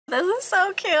This is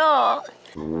so cute. We're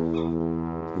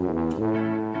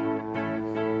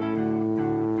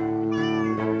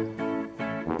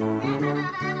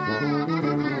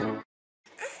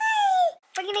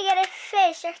gonna get a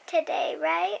fish today,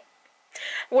 right?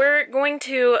 We're going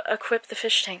to equip the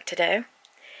fish tank today.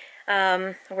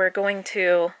 We're going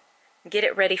to get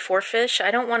it ready for fish.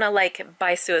 I don't want to like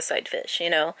buy suicide fish, you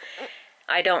know.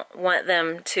 I don't want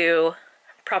them to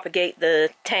propagate the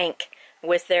tank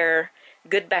with their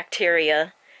good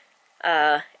bacteria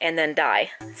and then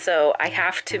die. So I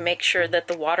have to make sure that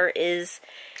the water is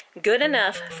good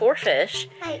enough for fish.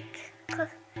 Like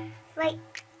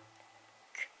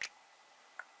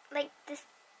this.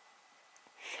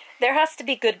 There has to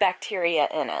be good bacteria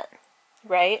in it,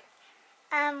 right?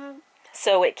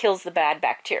 So it kills the bad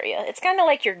bacteria. It's kind of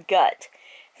like your gut.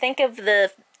 Think of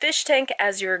the fish tank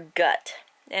as your gut.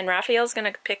 And Rafael's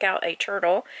going to pick out a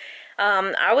turtle.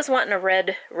 I was wanting a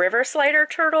red river slider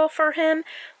turtle for him,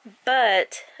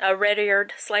 but a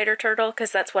red-eared slider turtle,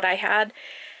 because that's what I had.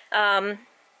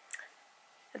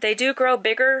 They do grow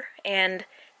bigger, and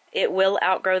it will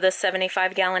outgrow the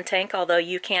 75-gallon tank, although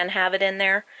you can have it in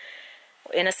there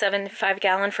in a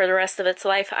 75-gallon for the rest of its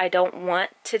life. I don't want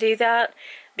to do that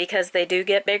because they do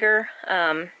get bigger.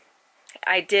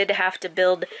 I did have to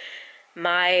build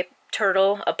my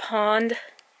turtle a pond,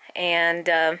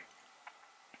 and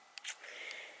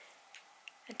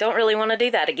I don't really want to do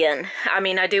that again. I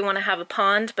mean, I do want to have a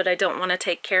pond, but I don't want to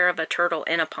take care of a turtle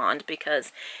in a pond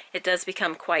because it does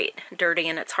become quite dirty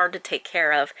and it's hard to take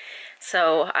care of.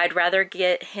 So I'd rather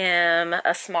get him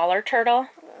a smaller turtle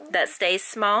that stays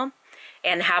small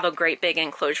and have a great big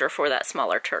enclosure for that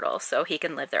smaller turtle so he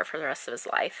can live there for the rest of his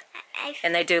life.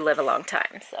 And they do live a long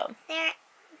time, so.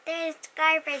 There's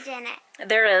garbage in it.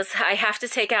 There is. I have to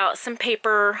take out some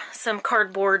paper, some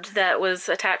cardboard that was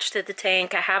attached to the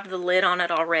tank. I have the lid on it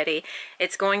already.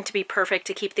 It's going to be perfect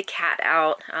to keep the cat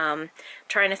out.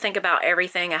 Trying to think about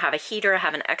everything. I have a heater. I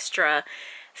have an extra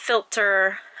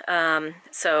filter,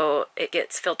 so it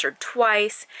gets filtered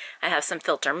twice. I have some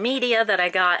filter media that I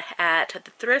got at the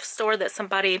thrift store that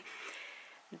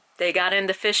they got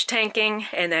into fish tanking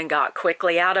and then got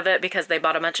quickly out of it because they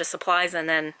bought a bunch of supplies and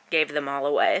then gave them all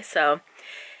away. So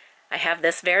I have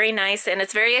this very nice, and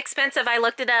it's very expensive. I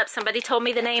looked it up. Somebody told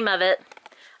me the name of it.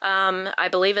 I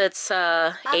believe it's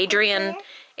Adrian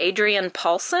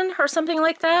Paulson or something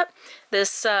like that.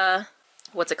 This,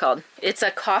 what's it called? It's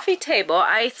a coffee table.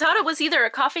 I thought it was either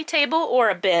a coffee table or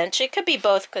a bench. It could be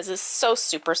both because it's so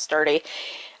super sturdy.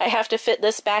 I have to fit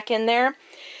this back in there.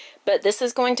 But this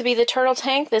is going to be the turtle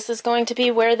tank. This is going to be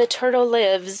where the turtle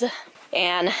lives.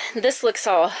 And this looks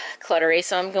all cluttery,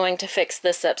 so I'm going to fix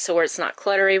this up so where it's not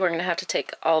cluttery. We're going to have to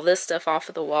take all this stuff off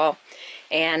of the wall.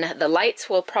 And the lights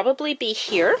will probably be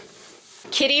here.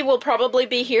 Kitty will probably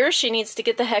be here. She needs to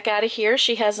get the heck out of here.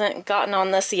 She hasn't gotten on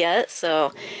this yet,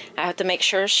 so I have to make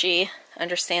sure she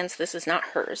understands this is not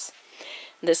hers.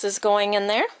 This is going in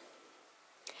there.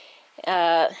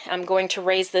 I'm going to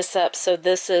raise this up so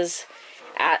this is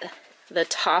at the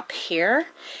top here,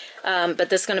 but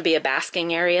this is going to be a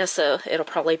basking area, so it'll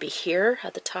probably be here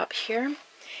at the top here,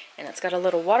 and it's got a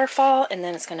little waterfall, and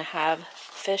then it's going to have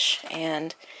fish,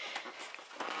 and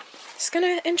it's going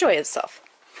to enjoy itself.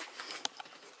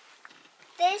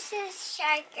 This is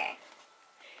Sharker,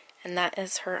 and that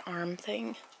is her arm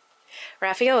thing.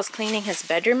 Rafael is cleaning his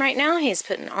bedroom right now. He's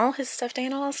putting all his stuffed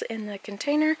animals in the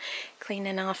container,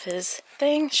 cleaning off his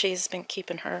thing. She's been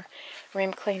keeping her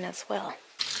room clean as well.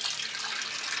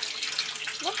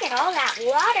 Look at all that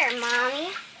water,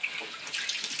 Mommy.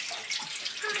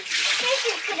 This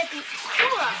is gonna be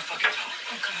cool.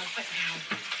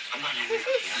 This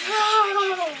is so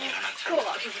cool.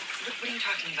 What are you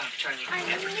talking about, Charlie? I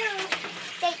knew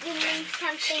that you mean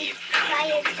something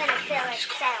like it's gonna fill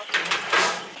itself.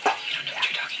 You don't know what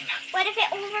you're talking about. What if it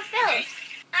overfills? Okay.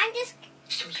 I'm just...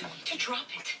 So you want to drop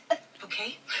it,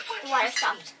 okay? The water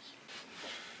stopped.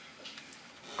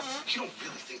 You don't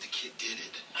really think the kid did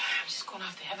it? I'm just going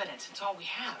off the evidence. It's all we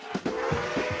have.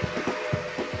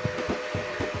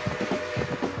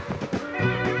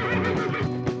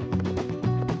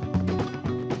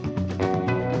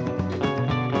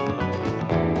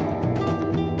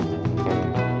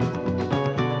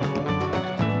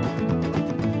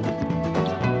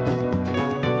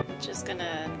 Just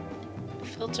gonna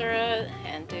filter it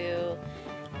and do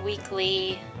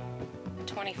weekly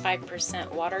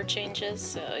 25% water changes,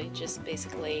 so you just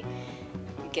basically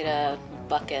get a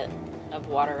bucket of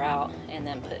water out and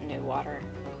then put new water.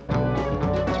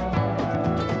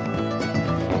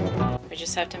 We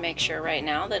just have to make sure right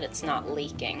now that it's not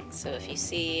leaking, so if you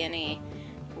see any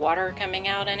water coming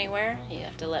out anywhere, you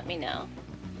have to let me know.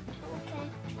 Okay.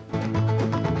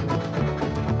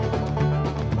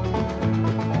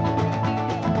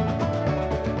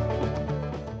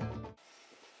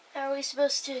 we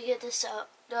supposed to get this out?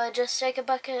 Do I just take a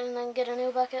bucket and then get a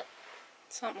new bucket?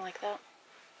 Something like that.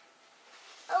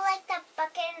 Oh, like the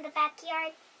bucket in the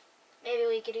backyard? Maybe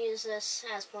we could use this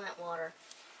as plant water.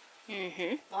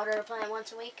 Mm-hmm. Water a plant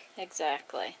once a week?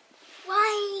 Exactly.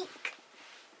 Like.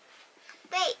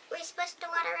 Wait, we're supposed to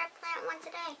water our plant once a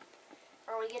day.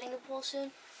 Are we getting a pool soon?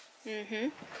 Mm-hmm.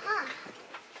 Huh.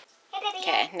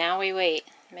 Okay, now we wait.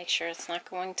 Make sure it's not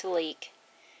going to leak.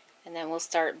 And then we'll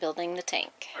start building the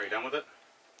tank. Are you done with it?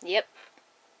 Yep.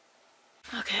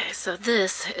 Okay, so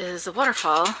this is a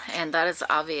waterfall, and that is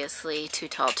obviously too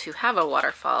tall to have a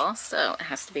waterfall, so it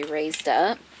has to be raised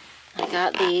up. I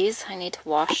got these. I need to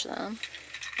wash them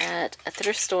at a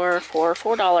thrift store for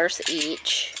 $4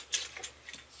 each.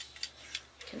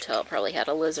 You can tell it probably had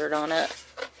a lizard on it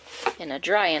in a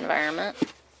dry environment.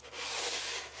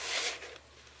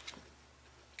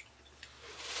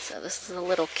 So this is a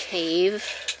little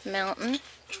cave mountain.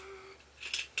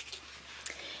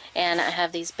 And I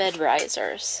have these bed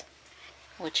risers,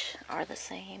 which are the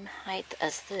same height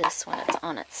as this when it's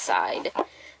on its side.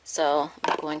 So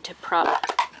I'm going to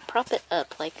prop it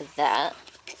up like that,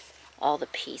 all the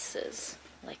pieces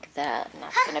like that, and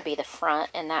that's going to be the front,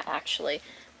 and that actually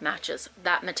matches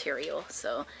that material,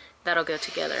 so that'll go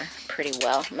together pretty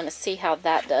well. I'm going to see how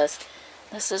that does.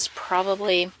 This is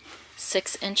probably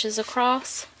 6 inches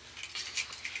across,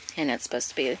 and it's supposed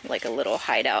to be like a little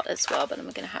hideout as well, but I'm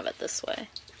going to have it this way,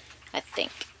 I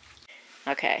think.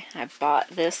 Okay, I bought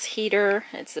this heater.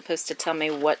 It's supposed to tell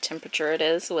me what temperature it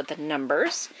is with the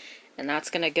numbers, and that's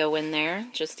going to go in there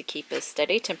just to keep a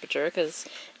steady temperature, because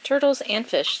turtles and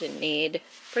fish need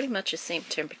pretty much the same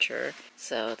temperature.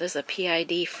 So there's a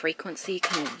PID frequency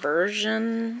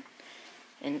conversion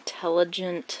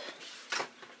intelligent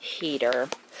heater.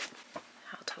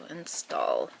 How to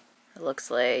install. It looks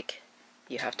like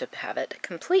you have to have it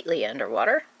completely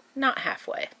underwater, not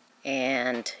halfway.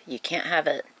 And you can't have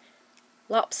it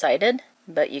lopsided,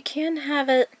 but you can have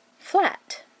it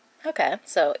flat. Okay,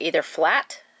 so either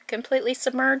flat, completely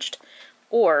submerged,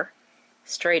 or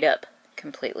straight up,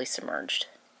 completely submerged.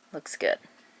 Looks good.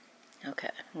 Okay,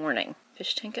 warning.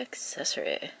 Fish tank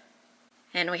accessory.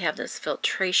 And we have this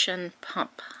filtration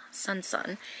pump,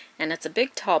 Sun, and it's a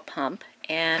big tall pump,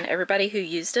 and everybody who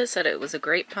used it said it was a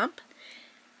great pump.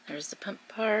 There's the pump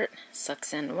part,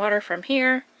 sucks in water from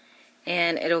here,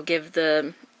 and it'll give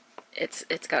the, it's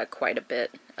got quite a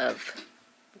bit of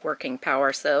working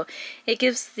power, so it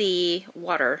gives the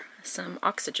water some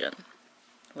oxygen.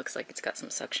 Looks like it's got some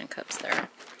suction cups there.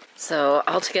 So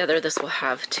altogether this will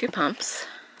have 2 pumps.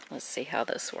 Let's see how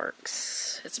this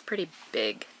works. It's a pretty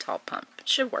big, tall pump. It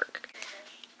should work.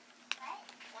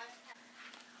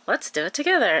 Let's do it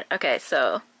together. Okay,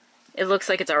 so it looks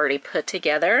like it's already put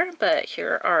together, but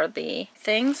here are the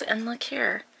things, and look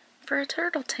here. For a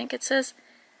turtle tank it says,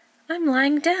 I'm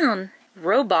lying down.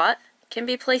 Robot can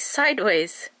be placed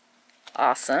sideways.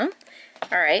 Awesome.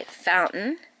 Alright,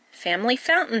 fountain. Family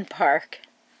fountain park.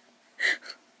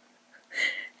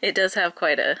 It does have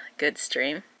quite a good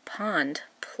stream. Pond.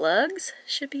 Plugs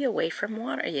should be away from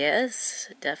water. Yes,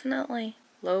 definitely.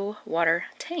 Low water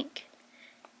tank.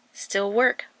 Still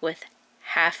work with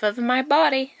half of my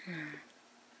body.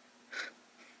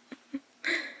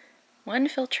 One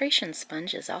filtration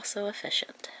sponge is also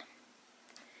efficient.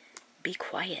 Be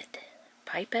quiet.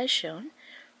 Pipe as shown.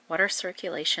 Water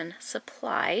circulation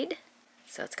supplied.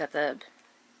 So it's got the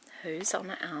hose on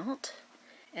the out.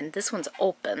 And this one's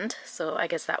opened, so I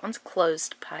guess that one's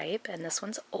closed pipe, and this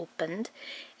one's opened,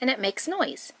 and it makes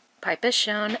noise. Pipe as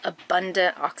shown,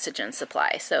 abundant oxygen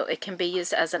supply. So it can be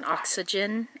used as an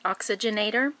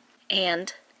oxygenator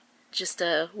and just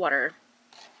a water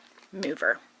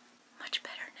mover. Much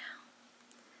better now.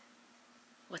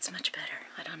 What's much better?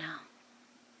 I don't know.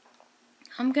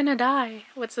 I'm gonna die.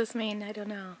 What's this mean? I don't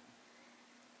know.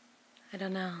 I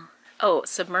don't know. Oh,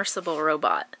 submersible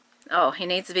robot. Oh, he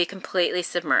needs to be completely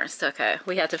submersed. Okay,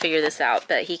 we have to figure this out,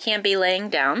 but he can't be laying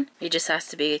down. He just has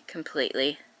to be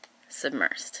completely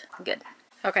submersed. Good.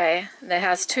 Okay, that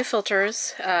has 2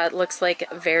 filters. It looks like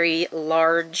a very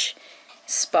large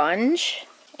sponge,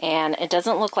 and it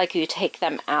doesn't look like you take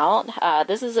them out.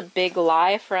 This is a big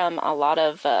lie from a lot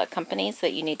of companies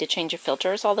that you need to change your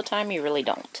filters all the time. You really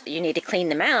don't. You need to clean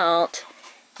them out,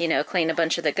 you know, clean a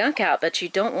bunch of the gunk out, but you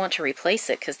don't want to replace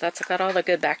it because that's got all the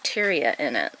good bacteria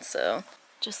in it. So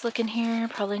just look in here,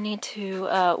 probably need to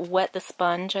wet the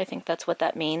sponge. I think that's what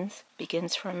that means.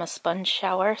 Begins from a sponge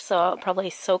shower, so I'll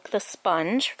probably soak the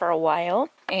sponge for a while.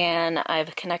 And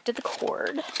I've connected the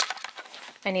cord.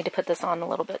 I need to put this on a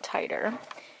little bit tighter.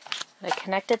 I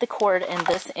connected the cord in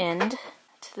this end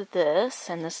to this,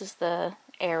 and this is the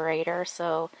aerator,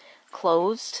 so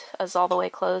closed, as all the way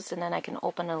closed, and then I can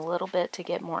open a little bit to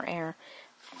get more air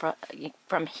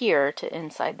from here to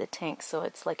inside the tank, so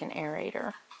it's like an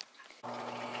aerator.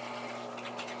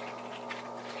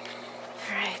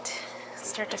 Alright,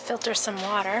 start to filter some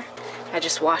water. I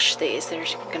just washed these, they're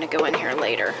gonna go in here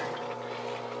later.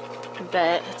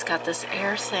 But it's got this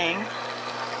air thing,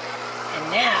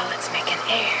 and now it's making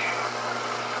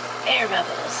air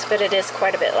bubbles, but it is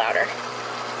quite a bit louder.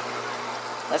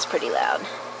 That's pretty loud.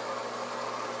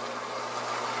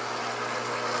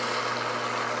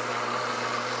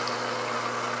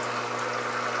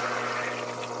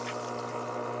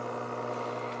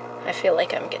 I feel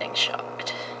like I'm getting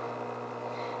shocked.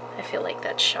 I feel like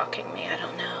that's shocking me. I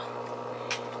don't know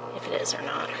if it is or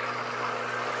not.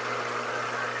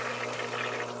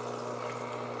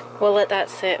 We'll let that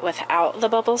sit without the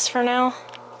bubbles for now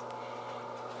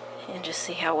and just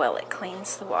see how well it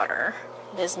cleans the water.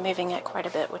 It is moving it quite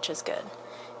a bit, which is good.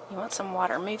 You want some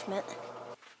water movement.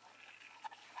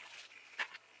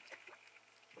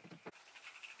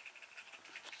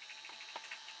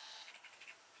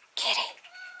 Kitty,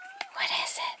 what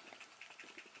is it?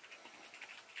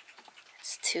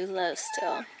 It's too low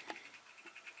still.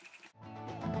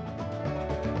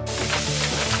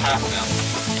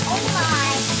 Oh my.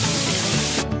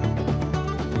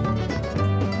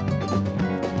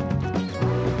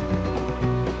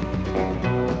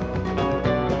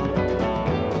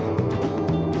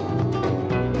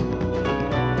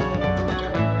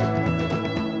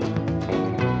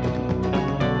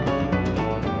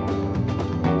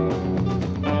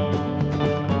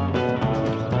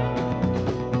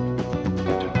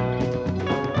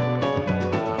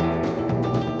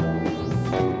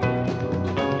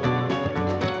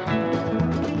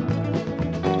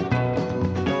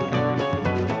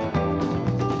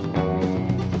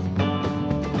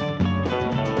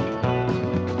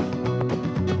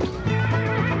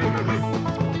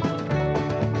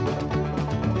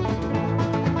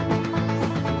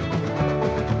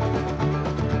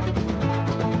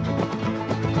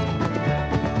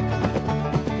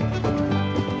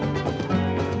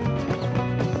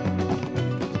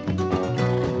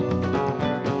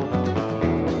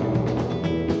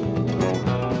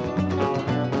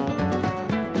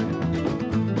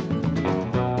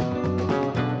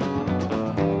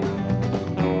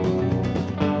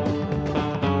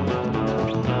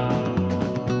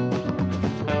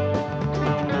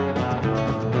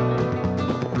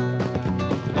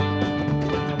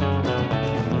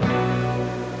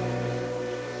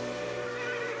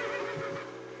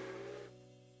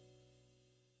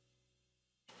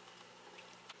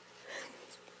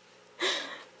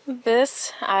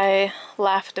 This I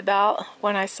laughed about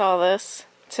when I saw this.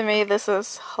 To me, this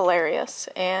is hilarious,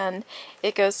 and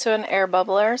it goes to an air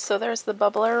bubbler, so there's the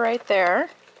bubbler right there.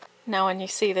 Now when you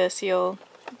see this, you'll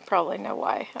probably know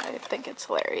why I think it's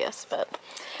hilarious, but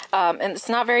and it's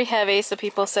not very heavy, so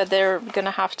people said they're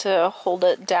gonna have to hold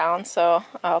it down, so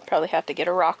I'll probably have to get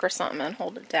a rock or something and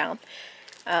hold it down.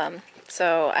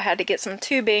 So I had to get some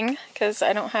tubing because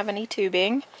I don't have any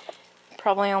tubing.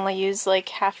 Probably only use like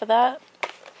half of that.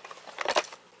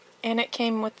 And it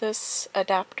came with this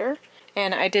adapter,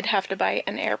 and I did have to buy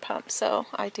an air pump, so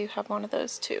I do have one of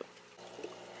those too.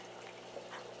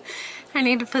 I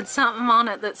need to put something on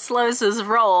it that slows his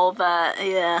roll, but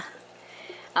yeah.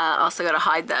 Also got to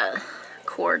hide that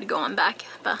cord going back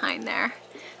behind there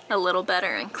a little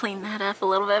better and clean that up a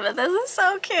little bit, but this is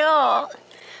so cute.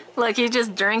 Look, he's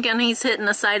just drinking, he's hitting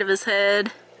the side of his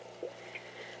head.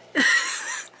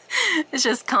 It's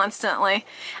just constantly.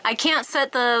 I can't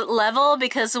set the level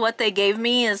because what they gave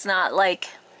me is not like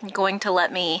going to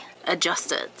let me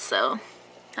adjust it, so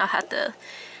I'll have to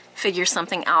figure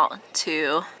something out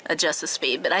to adjust the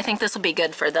speed. But I think this will be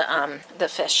good for the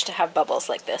fish to have bubbles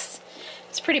like this.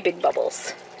 It's pretty big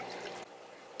bubbles.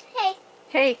 Hey.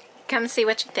 Hey, come see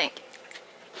what you think.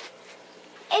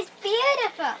 It's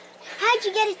beautiful. How'd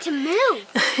you get it to move?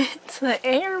 It's the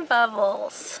air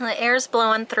bubbles. The air's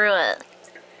blowing through it.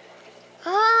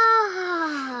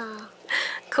 Oh.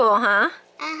 Cool, huh?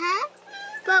 Uh-huh.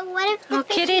 But what if the Well,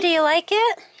 Kitty, do you like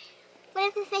it?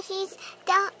 What if the fishies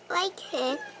don't like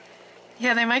it?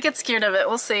 Yeah, they might get scared of it.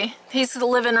 We'll see. He's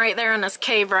living right there in his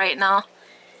cave right now.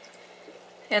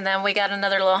 And then we got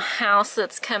another little house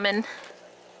that's coming.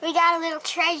 We got a little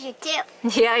treasure, too.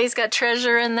 Yeah, he's got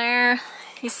treasure in there.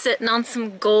 He's sitting on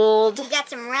some gold. We got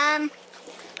some rum.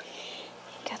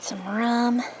 Got some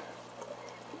rum.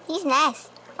 He's nice.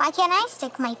 Why can't I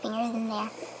stick my fingers in there?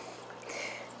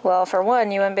 Well, for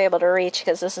one, you wouldn't be able to reach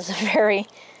because this is a very,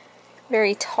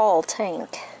 very tall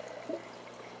tank.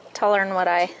 Taller than what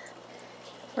I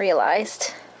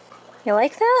realized. You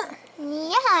like that?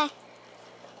 Yeah.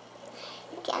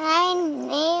 Can I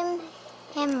name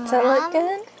him Does that look Rum?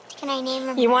 good? Can I name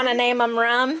him You want to name him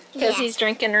Rum? Because Yeah. he's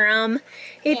drinking rum.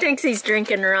 He thinks he's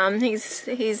drinking rum.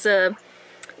 He's a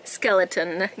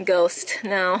skeleton ghost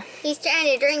now. He's trying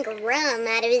to drink rum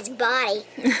out of his body.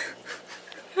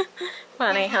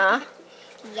 Funny, huh?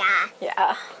 Yeah.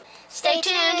 Yeah. Stay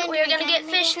tuned. We're gonna get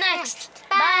fish next.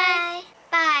 Bye.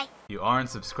 Bye. You aren't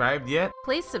subscribed yet?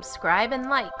 Please subscribe and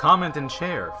like. Comment and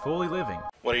share FoolyLiving.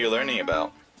 What are you learning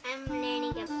about? I'm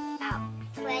learning about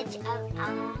Pledge of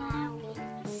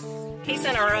Allowance. He's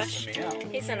in a rush.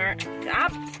 He's in a...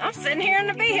 I'm sitting here in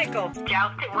the vehicle.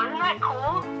 Jousting, wasn't that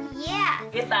cool? Yeah.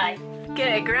 Goodbye.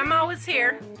 Good. Grandma was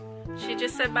here. She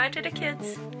just said bye to the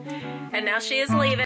kids. And now she is leaving.